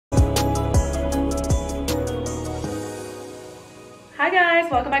Hi guys,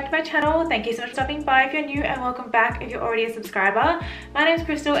 welcome back to my channel. Thank you so much for stopping by if you're new, and welcome back if you're already a subscriber. My name is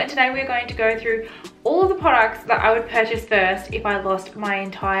Crystal and today we're going to go through all of the products that I would purchase first if I lost my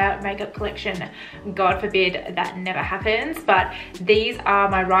entire makeup collection. God forbid that never happens, but these are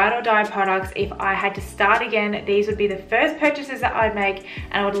my ride or die products. If I had to start again, these would be the first purchases that I'd make,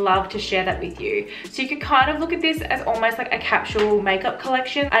 and I would love to share that with you. So you could kind of look at this as almost like a capsule makeup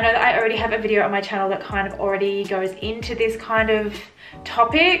collection. I know that I already have a video on my channel that kind of already goes into this kind of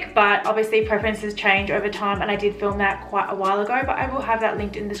topic, but obviously preferences change over time, and I did film that quite a while ago, but I will have that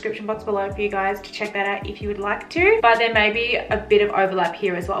linked in the description box below for you guys to check that out if you would like to. But there may be a bit of overlap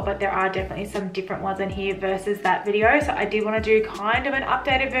here as well, but there are definitely some different ones in here versus that video, so I did want to do kind of an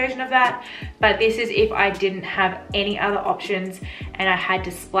updated version of that. But this is if I didn't have any other options and I had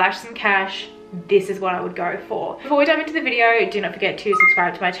to splash some cash, this is what I would go for. Before we dive into the video, do not forget to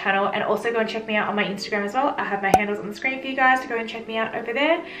subscribe to my channel and also go and check me out on my Instagram as well. I have my handles on the screen for you guys to go and check me out over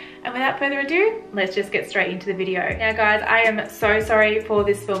there. And without further ado, let's just get straight into the video. Now guys, I am so sorry for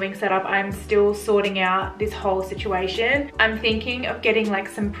this filming setup. I'm still sorting out this whole situation. I'm thinking of getting like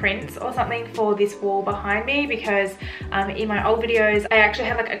some prints or something for this wall behind me, because in my old videos, I actually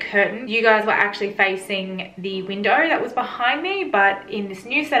had like a curtain. You guys were actually facing the window that was behind me, but in this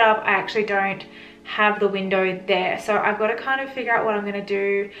new setup, I actually don't have the window there. So I've got to kind of figure out what I'm going to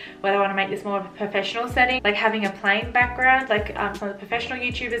do, whether I want to make this more of a professional setting, like having a plain background like some of the professional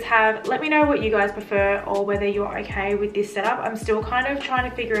YouTubers have. Let me know what you guys prefer or whether you're okay with this setup. I'm still kind of trying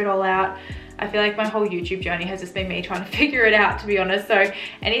to figure it all out. I feel like my whole YouTube journey has just been me trying to figure it out, to be honest. So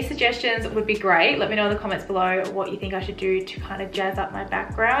any suggestions would be great. Let me know in the comments below what you think I should do to kind of jazz up my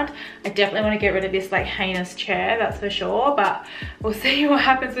background. I definitely want to get rid of this like heinous chair, that's for sure, but we'll see what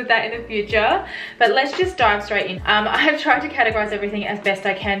happens with that in the future. But let's just dive straight in. I have tried to categorize everything as best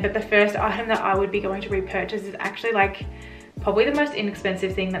I can, but the first item that I would be going to repurchase is actually like probably the most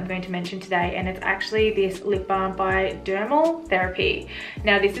inexpensive thing that I'm going to mention today, and it's actually this lip balm by Dermal Therapy.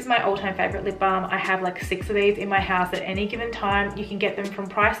 Now this is my all-time favorite lip balm. I have like 6 of these in my house at any given time. You can get them from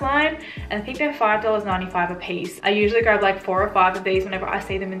Priceline, and I think they're $5.95 a piece. I usually grab like 4 or 5 of these whenever I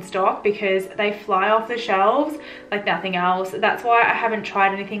see them in stock because they fly off the shelves like nothing else. That's why I haven't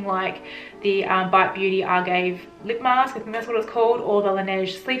tried anything like the Bite Beauty Argave lip mask, I think that's what it's called, or the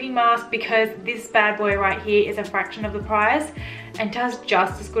Laneige sleeping mask, because this bad boy right here is a fraction of the price and does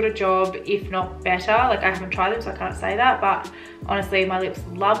just as good a job, if not better. Like, I haven't tried them, so I can't say that, but honestly my lips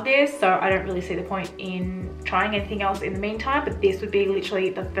love this, so I don't really see the point in trying anything else in the meantime. But this would be literally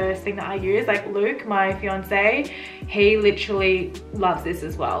the first thing that I use. Like Luke, my fiance, he literally loves this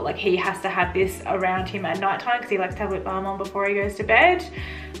as well. Like, he has to have this around him at night time because he likes to have lip balm on before he goes to bed,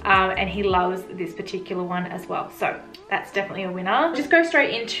 and he loves this particular one as well, so that's definitely a winner. Just go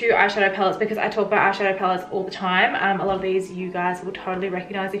straight into eyeshadow palettes because I talk about eyeshadow palettes all the time. A lot of these you guys will totally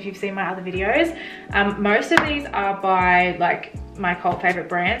recognize if you've seen my other videos. Most of these are by like my cult favorite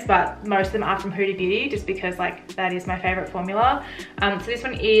brands, but most of them are from Huda Beauty, just because like that is my favorite formula. So this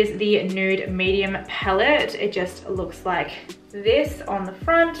one is the Nude Medium palette. It just looks like this on the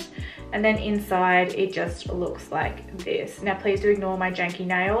front, and then inside it just looks like this. Now please do ignore my janky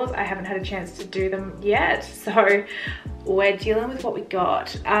nails. I haven't had a chance to do them yet, so we're dealing with what we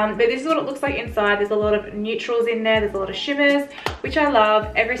got. But this is what it looks like inside. There's a lot of neutrals in there, there's a lot of shimmers, which I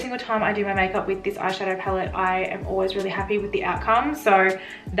love. Every single time I do my makeup with this eyeshadow palette, I am always really happy with the outcome. So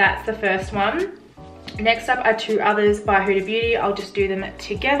that's the first one. Next up are 2 others by Huda Beauty. I'll just do them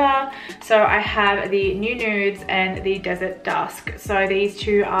together. So I have the New Nudes and the Desert Dusk. So these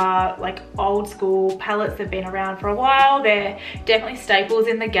 2 are like old school palettes. They've been around for a while. They're definitely staples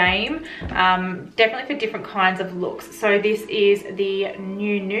in the game, definitely for different kinds of looks. So this is the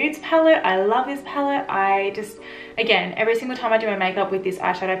New Nudes palette. I love this palette. I just, again, every single time I do my makeup with this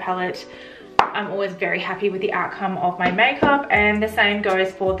eyeshadow palette, I'm always very happy with the outcome of my makeup, and the same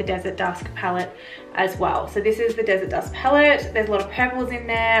goes for the Desert Dusk palette as well. So this is the Desert Dusk palette. There's a lot of purples in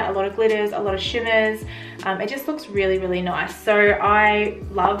there, a lot of glitters, a lot of shimmers. It just looks really, really nice. So I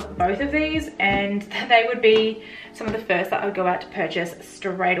love both of these, and they would be some of the first that I would go out to purchase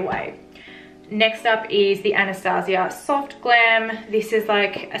straight away. Next up is the Anastasia Soft Glam. This is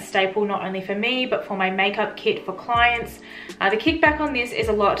like a staple not only for me but for my makeup kit for clients. The kickback on this is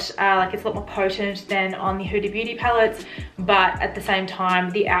a lot, like it's a lot more potent than on the Huda Beauty palettes, but at the same time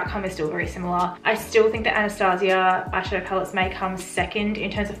the outcome is still very similar. I still think the Anastasia eyeshadow palettes may come second in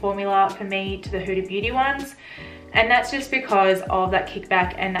terms of formula for me to the Huda Beauty ones. And that's just because of that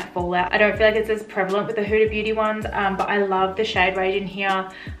kickback and that fallout. I don't feel like it's as prevalent with the Huda Beauty ones, but I love the shade range in here.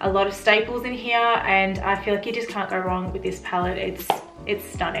 A lot of staples in here, and I feel like you just can't go wrong with this palette. It's It's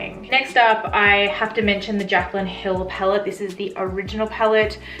stunning. Next up, I have to mention the Jaclyn Hill palette. This is the original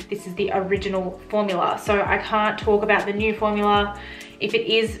palette. This is the original formula. So I can't talk about the new formula. If it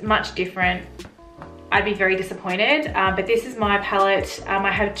is much different, I'd be very disappointed, but this is my palette.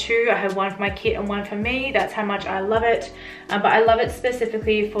 I have two. I have one for my kit and one for me. That's how much I love it. But I love it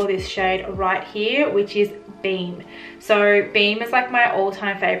specifically for this shade right here, which is Beam. So Beam is like my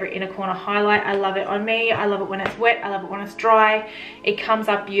all-time favorite inner corner highlight. I love it on me. I love it when it's wet. I love it when it's dry. It comes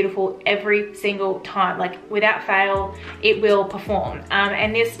up beautiful every single time. Like without fail, it will perform.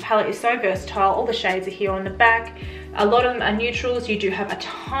 And this palette is so versatile. All the shades are here on the back. A lot of them are neutrals. You do have a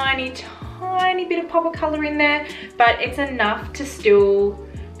tiny bit of pop of color in there, but it's enough to still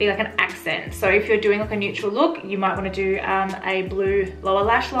be like an accent. So if you're doing like a neutral look, you might want to do a blue lower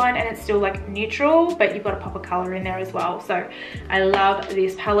lash line and it's still like neutral, but you've got a pop of color in there as well. So I love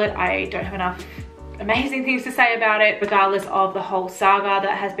this palette. I don't have enough amazing things to say about it, regardless of the whole saga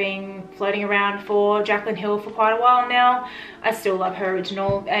that has been floating around for Jaclyn Hill for quite a while now. I still love her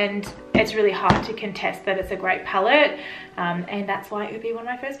original, and it's really hard to contest that it's a great palette, and that's why it would be one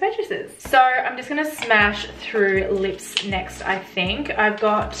of my first purchases. So I'm just gonna smash through lips next. I think I've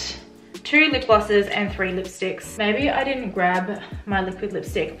got 2 lip glosses and 3 lipsticks. Maybe I didn't grab my liquid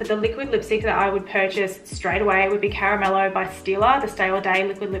lipstick, but the liquid lipstick that I would purchase straight away would be Caramello by Stila, the Stay or Day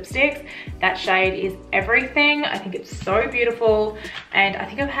liquid lipsticks. That shade is everything. I think it's so beautiful, and I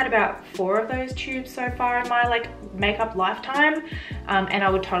think I've had about 4 of those tubes so far in my like makeup lifetime, and I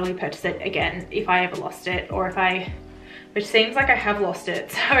would totally purchase it again if I ever lost it, or if which seems like I have lost it,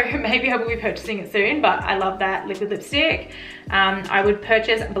 so maybe I will be purchasing it soon, but I love that liquid lipstick. I would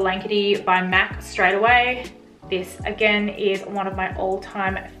purchase Blankety by MAC straight away. This again is one of my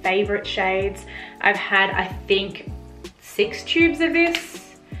all-time favorite shades. I've had, I think, 6 tubes of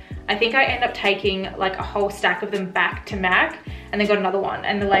this. I think I end up taking like a whole stack of them back to MAC and then got another one.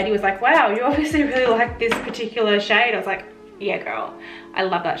 And the lady was like, wow, you obviously really like this particular shade. I was like, yeah girl, I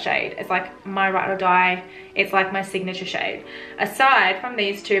love that shade. It's like my ride or die. It's like my signature shade. Aside from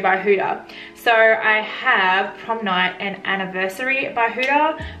these 2 by Huda. So I have Prom Night and Anniversary by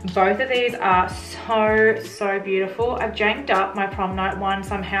Huda. Both of these are so beautiful. I've janked up my Prom Night one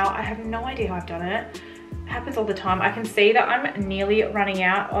somehow. I have no idea how I've done it. Happens all the time. I can see that I'm nearly running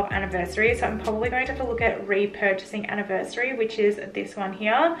out of Anniversary, so I'm probably going to have to look at repurchasing Anniversary, which is this one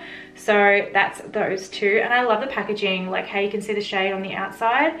here. So that's those 2, and I love the packaging, like how you can see the shade on the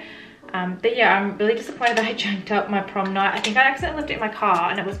outside. But yeah, I'm really disappointed that I janked up my Prom Night. I think I accidentally left it in my car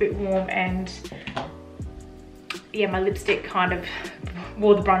and it was a bit warm, and yeah, my lipstick kind of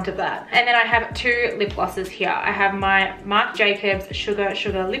wore the brunt of that. And then I have 2 lip glosses here. I have my Marc Jacobs Sugar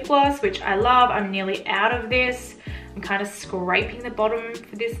lip gloss, which I love. I'm nearly out of this. I'm kind of scraping the bottom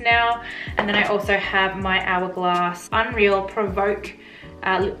for this now. And then I also have my Hourglass Unreal Provoke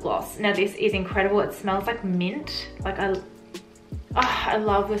lip gloss. Now this is incredible. It smells like mint. Like I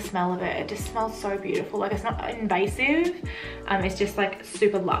love the smell of it. It just smells so beautiful. Like it's not invasive. It's just like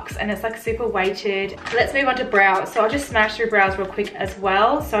super luxe, and it's like super weighted. Let's move on to brows. So I'll just smash through brows real quick as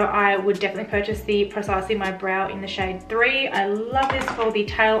well. So I would definitely purchase the Precisely My Brow in the shade 3. I love this for the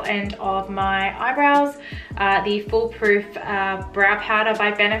tail end of my eyebrows. The Foolproof Brow Powder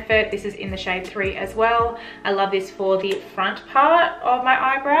by Benefit. This is in the shade 3 as well. I love this for the front part of my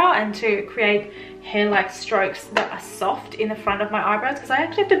eyebrow and to create hair-like strokes that are soft in the front of my eyebrows, because I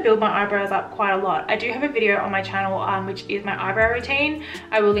actually have to build my eyebrows up quite a lot. I do have a video on my channel which is my eyebrow routine.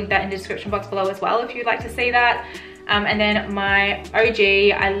 I will link that in the description box below as well if you'd like to see that. And then my OG,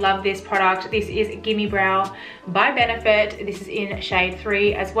 I love this product. This is Gimme Brow by Benefit. This is in shade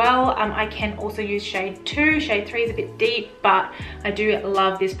 3 as well. I can also use shade 2. Shade 3 is a bit deep, but I do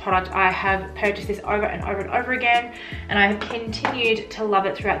love this product. I have purchased this over and over and over again, and I have continued to love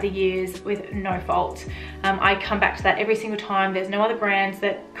it throughout the years with no fault. I come back to that every single time. There's no other brands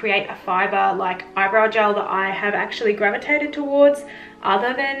that create a fiber like eyebrow gel that I have actually gravitated towards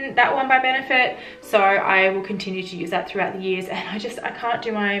other than that one by Benefit, so I will continue to use that throughout the years, and I can't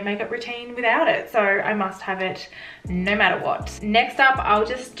do my makeup routine without it, so I must have it no matter what. Next up, I'll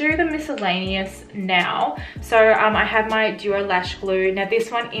just do the miscellaneous now. So I have my Duo Lash Glue. Now this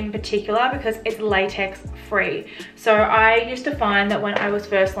one in particular, because it's latex free. So I used to find that when I was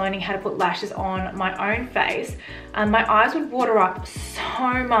first learning how to put lashes on my own face, my eyes would water up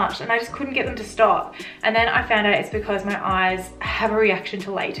so much and I just couldn't get them to stop. And then I found out it's because my eyes have a reaction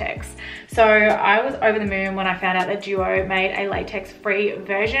to latex. So I was over the moon when I found out that Duo made a latex free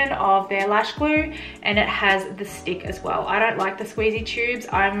version of their lash glue, and it has the stick as well. I don't like the squeezy tubes.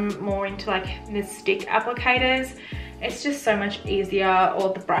 I'm more into like the stick applicators. it's just so much easier,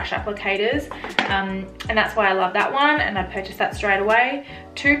 or the brush applicators, and that's why I love that one, and I purchased that straight away.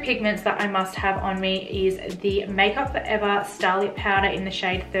 Two pigments that I must have on me is the Makeup Forever Starlit Powder in the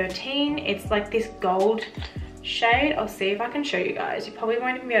shade 13. It's like this gold shade. I'll see if I can show you guys. You probably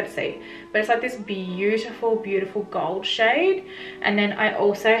won't even be able to see, but it's like this beautiful, beautiful gold shade. And then I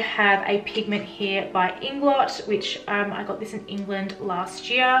also have a pigment here by Inglot, which I got this in England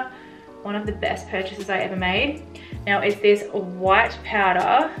last year. One of the best purchases I ever made. Now it's this white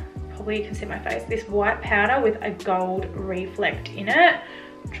powder, probably you can see my face, this white powder with a gold reflect in it.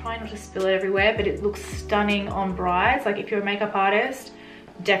 I'm trying not to spill it everywhere, but it looks stunning on brides. Like if you're a makeup artist,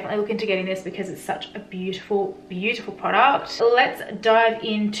 definitely look into getting this because it's such a beautiful, beautiful product. Let's dive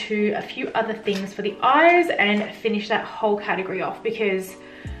into a few other things for the eyes and finish that whole category off, because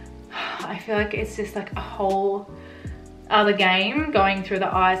I feel like it's just like a whole other game going through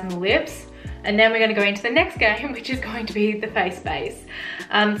the eyes and the lips. And then we're going to go into the next game, which is going to be the face base.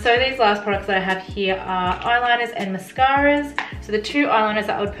 So these last products that I have here are eyeliners and mascaras. So the two eyeliners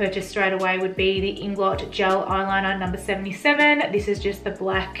that I would purchase straight away would be the Inglot Gel Eyeliner number 77. This is just the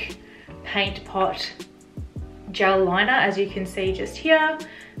black paint pot gel liner, as you can see just here.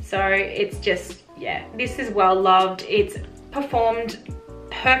 So it's just, yeah, this is well loved. It's performed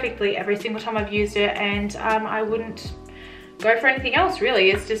perfectly every single time I've used it, and I wouldn't go for anything else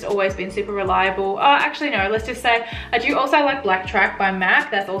really. It's just always been super reliable. Actually no, let's just say I do also like Black Track by MAC.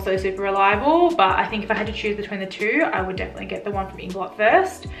 That's also super reliable, but I think if I had to choose between the two, I would definitely get the one from Inglot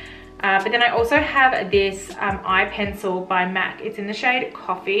first. But then I also have this eye pencil by MAC. It's in the shade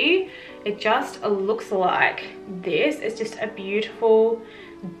Coffee. It just looks like this. It's just a beautiful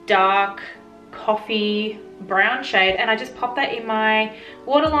dark coffee brown shade, and I just pop that in my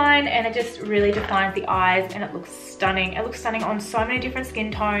waterline, and it just really defines the eyes, and it looks stunning. It looks stunning on so many different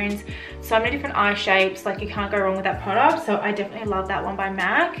skin tones, so many different eye shapes. Like you can't go wrong with that product. So I definitely love that one by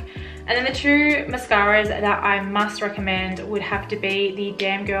MAC. And then the two mascaras that I must recommend would have to be the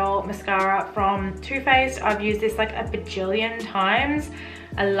Damn Girl mascara from Too Faced. I've used this like a bajillion times.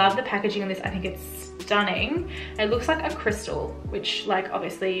 I love the packaging on this. I think it's stunning. It looks like a crystal, which like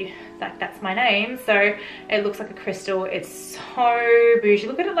obviously that's my name, so it looks like a crystal. It's so bougie.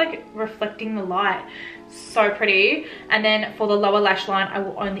 Look at it like reflecting the light. So pretty. And then for the lower lash line, I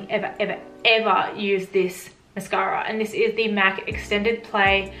will only ever use this mascara, and this is the MAC Extended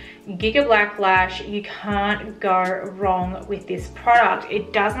Play Giga Black Lash. You can't go wrong with this product.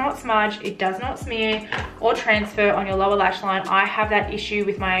 It does not smudge, it does not smear or transfer on your lower lash line. I have that issue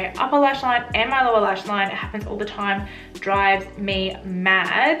with my upper lash line and my lower lash line. It happens all the time, drives me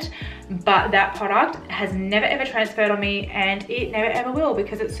mad. But that product has never ever transferred on me, and it never ever will,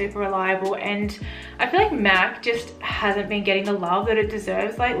 because it's super reliable. And I feel like MAC just hasn't been getting the love that it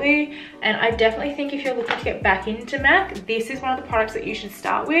deserves lately, and I definitely think if you're looking to get back into MAC, this is one of the products that you should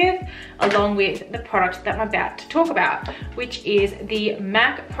start with, along with the product that I'm about to talk about, which is the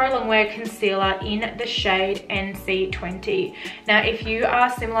MAC Pro Longwear Concealer in the shade NC20. Now if you are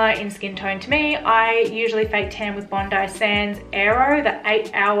similar in skin tone to me, I usually fake tan with Bondi Sands Aero, the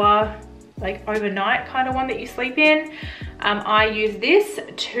 8-hour like overnight kind of one that you sleep in. I use this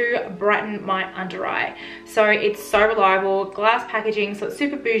to brighten my under eye. So it's so reliable, glass packaging, so it's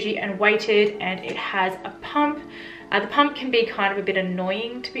super bougie and weighted, and it has a pump. The pump can be kind of a bit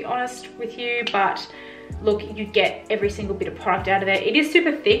annoying, to be honest with you, but look, you get every single bit of product out of there. It is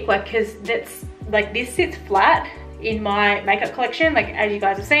super thick, like, because that's like, this sits flat in my makeup collection. Like, as you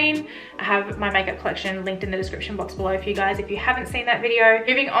guys have seen, I have my makeup collection linked in the description box below for you guys if you haven't seen that video.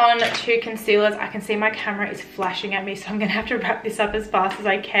 Moving on to concealers, I can see my camera is flashing at me, so I'm gonna have to wrap this up as fast as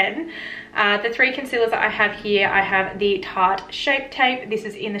I can. The three concealers that I have here, I have the Tarte Shape Tape. This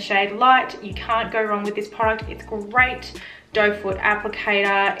is in the shade Light. You can't go wrong with this product. It's great doe foot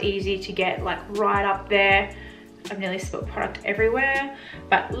applicator, easy to get like right up there. I've nearly spilled product everywhere,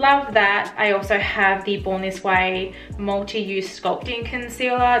 but love that. I also have the Born This Way multi-use sculpting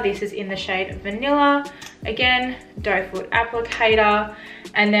concealer. This is in the shade Vanilla. Again, doe foot applicator.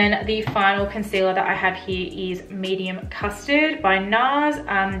 And then the final concealer that I have here is Medium Custard by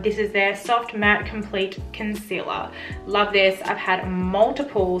NARS. This is their Soft Matte Complete Concealer. Love this. I've had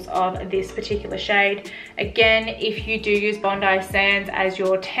multiples of this particular shade. Again, if you do use Bondi Sands as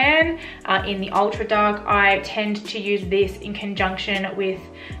your tan in the ultra dark, I tend to use this in conjunction with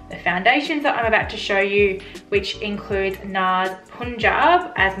the foundations that I'm about to show you, which includes NARS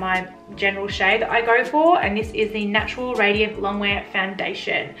Punjab as my general shade that I go for, and this is the Natural Radiant Longwear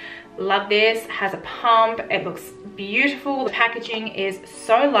Foundation. Love this. Has a pump. It looks beautiful. The packaging is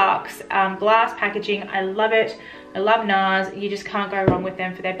so luxe, glass packaging. I love it. I love NARS. You just can't go wrong with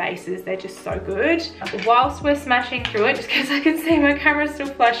them for their bases. They're just so good. Whilst we're smashing through it, just because I can see my camera's still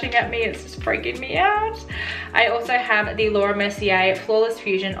flashing at me, it's just freaking me out. I also have the Laura Mercier Flawless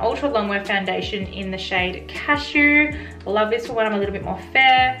Fusion Ultra Longwear Foundation in the shade Cashew. Love this for when I'm a little bit more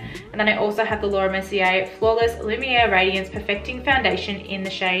fair. And then I also have the Laura Mercier Flawless Lumiere Radiance Perfecting Foundation in the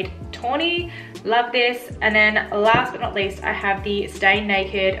shade Tawny. Love this. And then last but not least, I have the Stay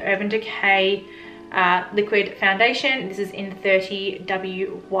Naked Urban Decay liquid foundation. This is in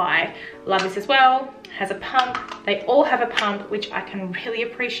 30WY. Love this as well. Has a pump. They all have a pump, which I can really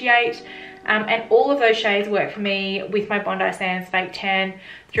appreciate. And all of those shades work for me with my Bondi Sands Fake Tan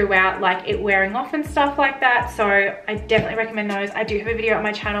throughout, like it wearing off and stuff like that. So I definitely recommend those. I do have a video on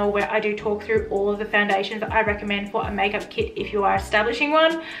my channel where I do talk through all of the foundations that I recommend for a makeup kit if you are establishing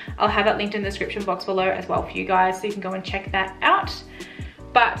one. I'll have that linked in the description box below as well for you guys, so you can go and check that out.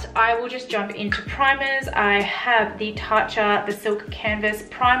 But I will just jump into primers. I have the Tatcha, the Silk Canvas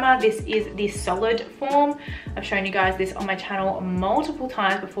Primer. This is the solid form. I've shown you guys this on my channel multiple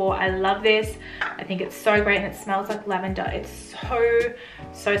times before. I love this. I think it's so great, and it smells like lavender. It's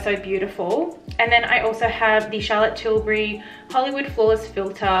so beautiful. And then I also have the Charlotte Tilbury Hollywood Flawless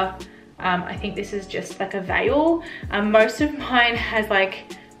Filter. I think this is just like a veil. Most of mine has like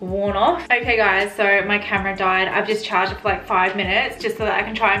worn off. Okay guys, so my camera died. I've just charged it for like 5 minutes just so that I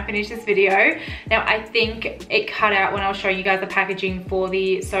can try and finish this video. Now I think it cut out when I was showing you guys the packaging for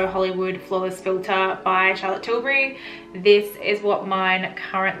the So Hollywood Flawless Filter by Charlotte Tilbury. This is what mine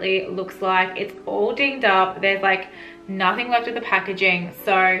currently looks like. It's all dinged up. There's like nothing left of the packaging,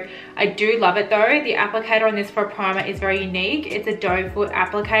 so I do love it though. The applicator on this for a primer is very unique. It's a doe foot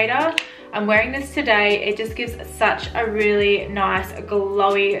applicator. I'm wearing this today. It just gives such a really nice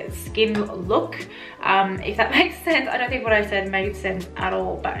glowy skin look, if that makes sense. I don't think what I said made sense at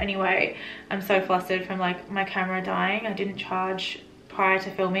all, but anyway, I'm so flustered from like my camera dying. I didn't charge prior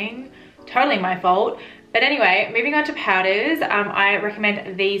to filming, totally my fault. But anyway, moving on to powders, I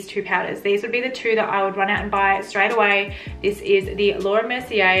recommend these two powders. These would be the two that I would run out and buy straight away. This is the Laura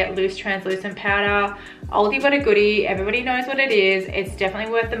Mercier Loose Translucent Powder. Oldie but a goodie, everybody knows what it is. It's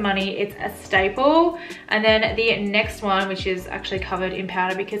definitely worth the money. It's a staple. And then the next one, which is actually covered in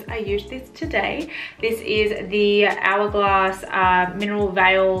powder because I used this today. This is the Hourglass Mineral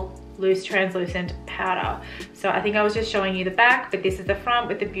Veil Loose Translucent Powder. So I think I was just showing you the back, but this is the front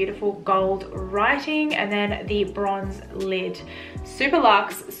with the beautiful gold writing and then the bronze lid. Super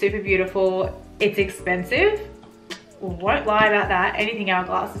luxe, super beautiful. It's expensive. Won't lie about that. Anything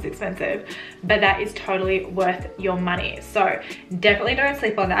Hourglass is expensive, but that is totally worth your money. So definitely don't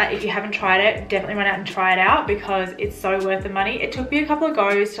sleep on that. If you haven't tried it, definitely run out and try it out because it's so worth the money. It took me a couple of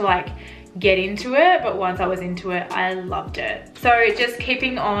goes to like get into it, but once I was into it, I loved it. So just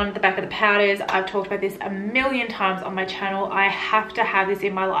keeping on the back of the powders, I've talked about this a million times on my channel. I have to have this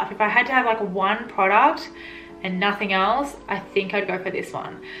in my life. If I had to have like one product and nothing else, I think I'd go for this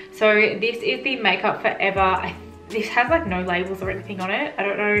one. So this is the Makeup Forever. This has like no labels or anything on it. I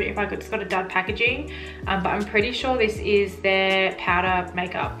don't know if I just got a dud packaging, but I'm pretty sure this is their powder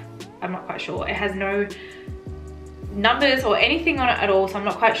makeup. I'm not quite sure. It has no numbers or anything on it at all, so I'm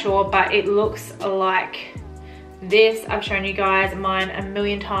not quite sure, but it looks like this. I've shown you guys mine a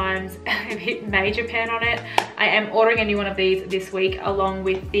million times. I've hit Major Pan on it. I am ordering a new one of these this week along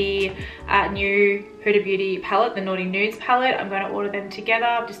with the new Huda Beauty palette, the Naughty Nudes palette. I'm going to order them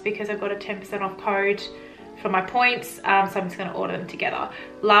together just because I've got a 10% off code for my points, so I'm just going to order them together.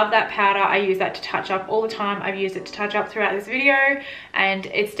 Love that powder. I use that to touch up all the time. I've used it to touch up throughout this video, and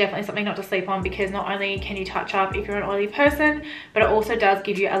it's definitely something not to sleep on because not only can you touch up if you're an oily person, but it also does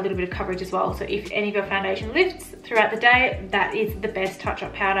give you a little bit of coverage as well. So if any of your foundation lifts throughout the day, that is the best touch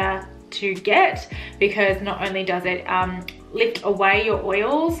up powder to get, because not only does it lift away your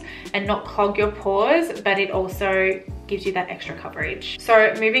oils and not clog your pores, but it also gives you that extra coverage.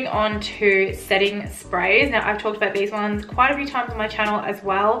 So moving on to setting sprays. Now I've talked about these ones quite a few times on my channel as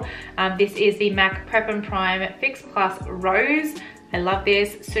well. This is the MAC Prep and Prime Fix Plus Rose. I love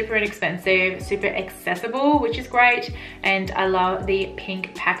this, super inexpensive, super accessible, which is great. And I love the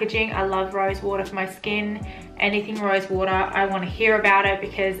pink packaging. I love rose water for my skin. Anything rose water, I want to hear about it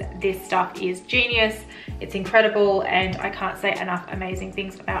because this stuff is genius. It's incredible, and I can't say enough amazing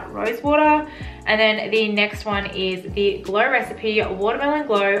things about rose water. And then the next one is the Glow Recipe Watermelon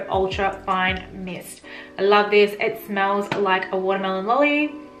Glow Ultra Fine Mist. I love this. It smells like a watermelon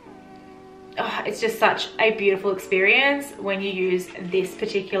lolly. Oh, it's just such a beautiful experience when you use this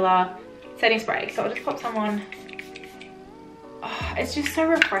particular setting spray. So I'll just pop some on. Oh, it's just so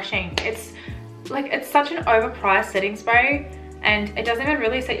refreshing. It's like, it's such an overpriced setting spray, and it doesn't even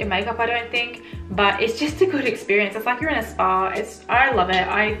really set your makeup, I don't think, but it's just a good experience. It's like you're in a spa. I love it.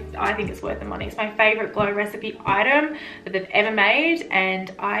 I think it's worth the money. It's my favorite glow recipe item that they've ever made,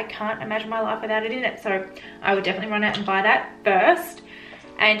 and I can't imagine my life without it in it. So I would definitely run out and buy that first.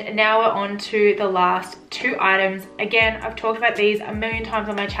 And now we're on to the last two items. Again, I've talked about these a million times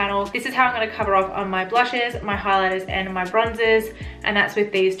on my channel. This is how I'm going to cover off on my blushes, my highlighters, and my bronzers, and that's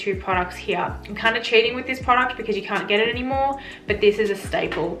with these two products here. I'm kind of cheating with this product because you can't get it anymore, but this is a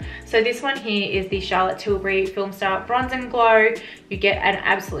staple. So this one here is the Charlotte Tilbury Film Star Bronze and Glow. You get an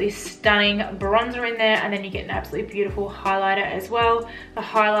absolutely stunning bronzer in there, and then you get an absolutely beautiful highlighter as well. The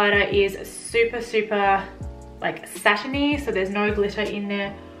highlighter is super like satiny, so there's no glitter in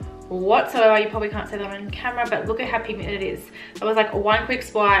there whatsoever. You probably can't see that on camera, but look at how pigmented it is. It was like one quick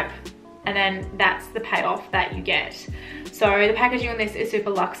swipe, and then that's the payoff that you get. So the packaging on this is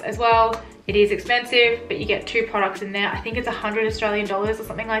super luxe as well. It is expensive, but you get two products in there. I think it's 100 Australian dollars or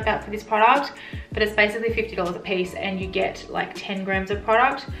something like that for this product, but it's basically $50 a piece, and you get like 10 grams of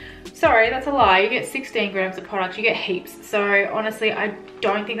product. Sorry, that's a lie. You get 16 grams of product. You get heaps. So honestly, I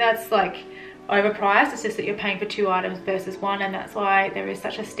don't think that's like overpriced. It's just that you're paying for two items versus one, and that's why there is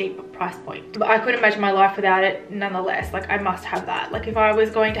such a steep price point. But I couldn't imagine my life without it nonetheless. Like, I must have that. Like, if I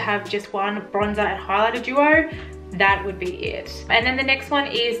was going to have just one bronzer and highlighter duo, that would be it. And then the next one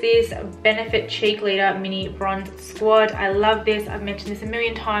is this Benefit Cheek Leader Mini Bronze Squad. I love this. I've mentioned this a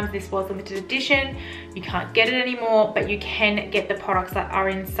million times. This was limited edition. You can't get it anymore, but you can get the products that are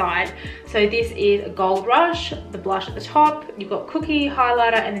inside. So this is Gold Rush, the blush at the top. You've got Cookie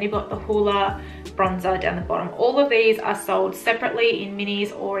highlighter, and then you've got the Hoola bronzer down the bottom. All of these are sold separately in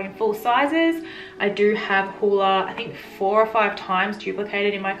minis or in full sizes. I do have Hoola, I think 4 or 5 times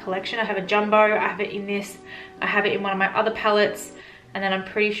duplicated in my collection. I have a jumbo, I have it in this, I have it in one of my other palettes, and then I'm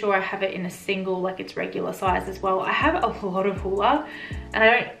pretty sure I have it in a single, like its regular size as well. I have a lot of Hoola, and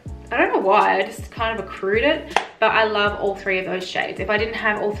I don't know why, I just kind of accrued it, but I love all 3 of those shades. If I didn't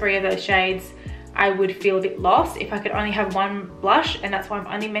have all 3 of those shades, I would feel a bit lost. If I could only have one blush, and that's why I'm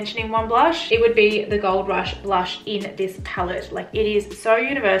only mentioning one blush, it would be the Gold Rush blush in this palette. Like, it is so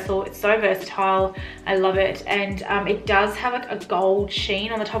universal, it's so versatile, I love it. And it does have like a gold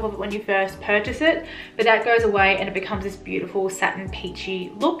sheen on the top of it when you first purchase it, but that goes away and it becomes this beautiful satin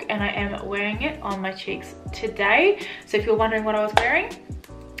peachy look, and I am wearing it on my cheeks today. So if you're wondering what I was wearing,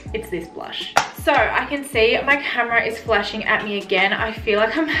 it's this blush. So I can see my camera is flashing at me again. I feel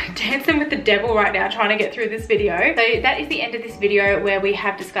like I'm dancing with the devil right now trying to get through this video. So that is the end of this video, where we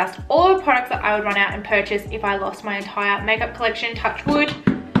have discussed all the products that I would run out and purchase if I lost my entire makeup collection. Touch wood.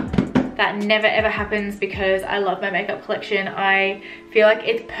 That never ever happens, because I love my makeup collection. I feel like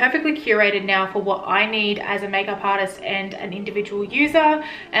it's perfectly curated now for what I need as a makeup artist and an individual user,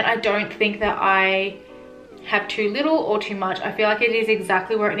 and I don't think that I have too little or too much. I feel like it is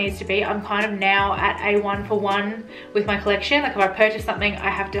exactly where it needs to be. I'm kind of now at a 1-for-1 with my collection. Like, if I purchase something,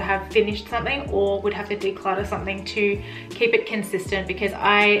 I have to have finished something or would have to declutter something to keep it consistent, because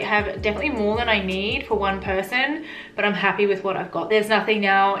I have definitely more than I need for one person, but I'm happy with what I've got. There's nothing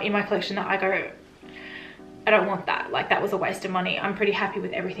now in my collection that I go, I don't want that. Like, that was a waste of money. I'm pretty happy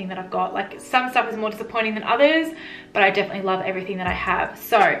with everything that I've got. Like, some stuff is more disappointing than others, but I definitely love everything that I have.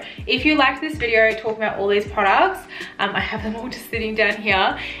 So if you liked this video talking about all these products, I have them all just sitting down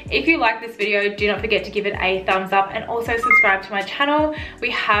here. If you like this video, do not forget to give it a thumbs up, and also subscribe to my channel.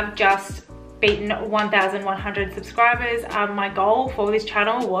 We have just beaten 1,100 subscribers. My goal for this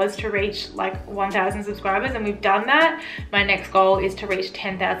channel was to reach like 1,000 subscribers, and we've done that. My next goal is to reach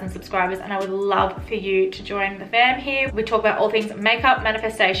 10,000 subscribers, and I would love for you to join the fam here. We talk about all things makeup,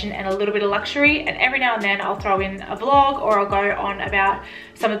 manifestation, and a little bit of luxury, and every now and then I'll throw in a vlog, or I'll go on about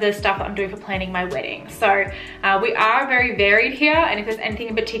some of the stuff that I'm doing for planning my wedding. So we are very varied here, and if there's anything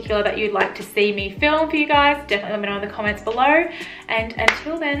in particular that you'd like to see me film for you guys, definitely let me know in the comments below. And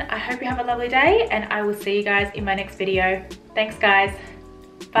until then, I hope you have a lovely day, and I will see you guys in my next video. Thanks guys,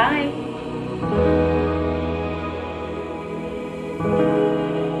 bye.